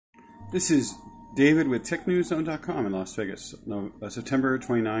This is David with TechNewsZone.com in Las Vegas. No, September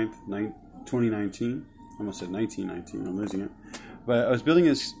 29th, 2019. Almost said 1919, I'm losing it. But I was building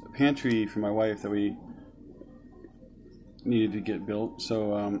this pantry for my wife that we needed to get built.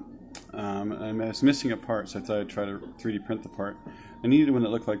 So I was missing a part, so I thought I'd try to 3D print the part. I needed one that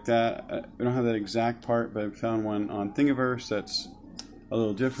looked like that. I don't have that exact part, but I found one on Thingiverse that's a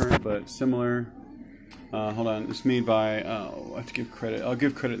little different, but similar. Hold on, it's made by, I have to give credit. I'll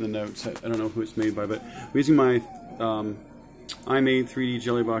give credit in the notes. I don't know who it's made by, but I'm using my Imade3d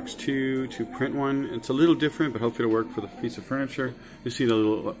Jellybox2 to print one. It's a little different, but hopefully it'll work for the piece of furniture. You see the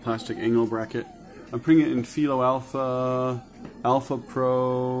little plastic angle bracket. I'm printing it in Philo Alpha, Alpha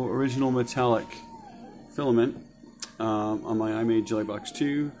Pro, Original Metallic filament on my Imade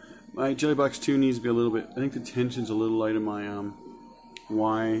Jellybox2. My Jellybox2 needs to be a little bit, I think the tension's a little light on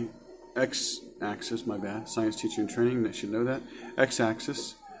my X-axis, my bad, science teacher in training, I should know that,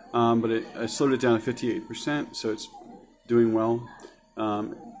 X-axis, but I slowed it down to 58%, so it's doing well,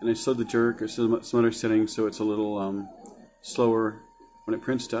 and I slowed the jerk, I slowed some other settings, so it's a little slower when it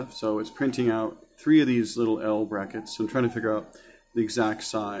prints stuff, so it's printing out 3 of these little L brackets, so I'm trying to figure out the exact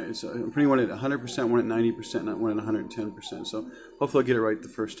size. I'm printing one at 100%, one at 90%, not one at 110%, so hopefully I'll get it right the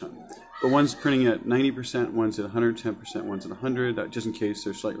first time. But one's printing at 90%, one's at 110%, one's at 100%, just in case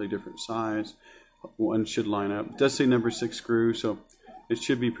they're slightly different size. One should line up. It does say number 6 screw, so it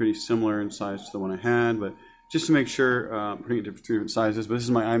should be pretty similar in size to the one I had, but just to make sure, I'm printing it at 3 different sizes. But this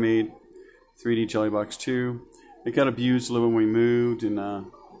is my Imade3d Jellybox2. It got abused a little when we moved and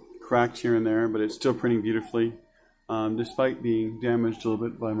cracked here and there, but it's still printing beautifully. Despite being damaged a little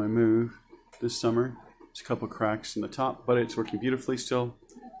bit by my move this summer. There's a couple cracks in the top, but it's working beautifully still.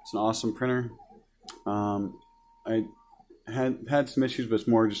 It's an awesome printer. I had some issues, but it's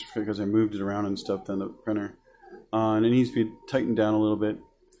more just because I moved it around and stuff than the printer. And it needs to be tightened down a little bit.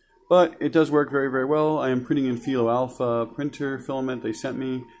 But it does work very, very well. I am printing in Philo Alpha printer filament. They sent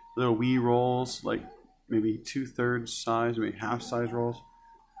me little wee rolls, like maybe 2/3 size, maybe half size rolls.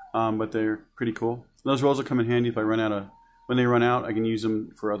 But they're pretty cool. Those rolls will come in handy if I run out of, when they run out, I can use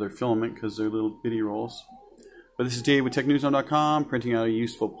them for other filament because they're little bitty rolls. But this is Dave with TechNewsZone.com, printing out a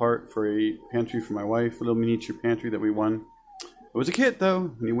useful part for a pantry for my wife, a little miniature pantry that we won. It was a kit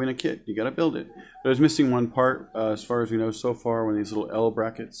though. When you win a kit, you gotta build it. But I was missing one part, as far as we know so far, one of these little L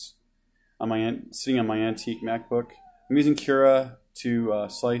brackets on my sitting on my antique MacBook. I'm using Cura to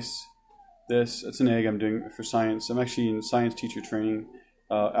slice this. It's an egg I'm doing for science. I'm actually in science teacher training.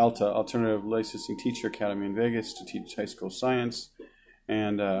 ALTA, Alternative Licensing Teacher Academy in Vegas, to teach high school science,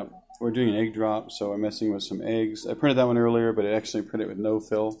 and we're doing an egg drop, so I'm messing with some eggs. I printed that one earlier, but I actually printed it with no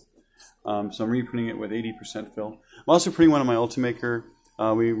fill, so I'm reprinting it with 80% fill. I'm also printing one on my Ultimaker.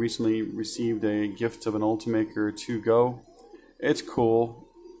 We recently received a gift of an Ultimaker 2 Go. It's cool.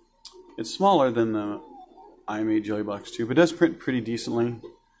 It's smaller than the Imade Jellybox2, but it does print pretty decently.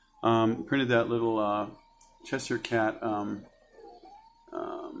 Printed that little Cheshire Cat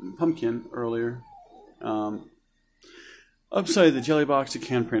pumpkin earlier. Upside of the jelly box, it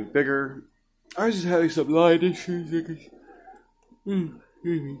can print bigger. I was just having some line issues. This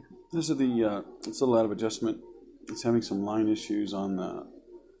is the it's a little out of adjustment. It's having some line issues on the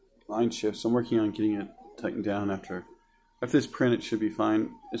line shift, so I'm working on getting it tightened down. After this print, it should be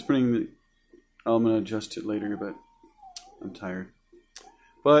fine. It's printing the. I'm gonna adjust it later, but I'm tired.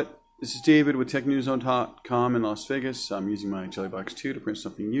 But this is David with TechNewsZone.com in Las Vegas. I'm using my Jellybox2 to print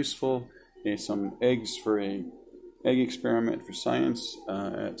something useful. Some eggs for a egg experiment for science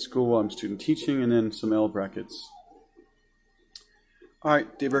at school while I'm student teaching, and then some L brackets.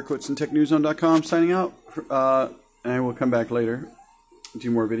 Alright, Dave Berkowitz and TechNewsZone.com signing out. And I will come back later, do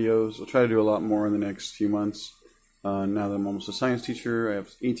more videos. I'll try to do a lot more in the next few months. Now that I'm almost a science teacher, I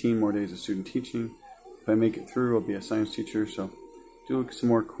have 18 more days of student teaching. If I make it through, I'll be a science teacher, so do some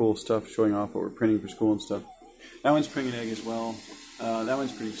more cool stuff showing off what we're printing for school and stuff. That one's printing an egg as well. That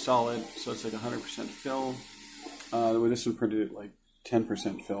one's pretty solid, so it's like 100% fill. This one printed at like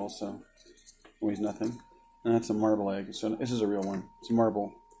 10% fill, so it weighs nothing. And that's a marble egg, so this is a real one. It's a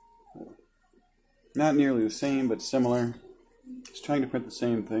marble. Not nearly the same, but similar. It's trying to print the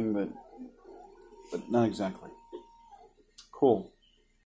same thing, but not exactly. Cool.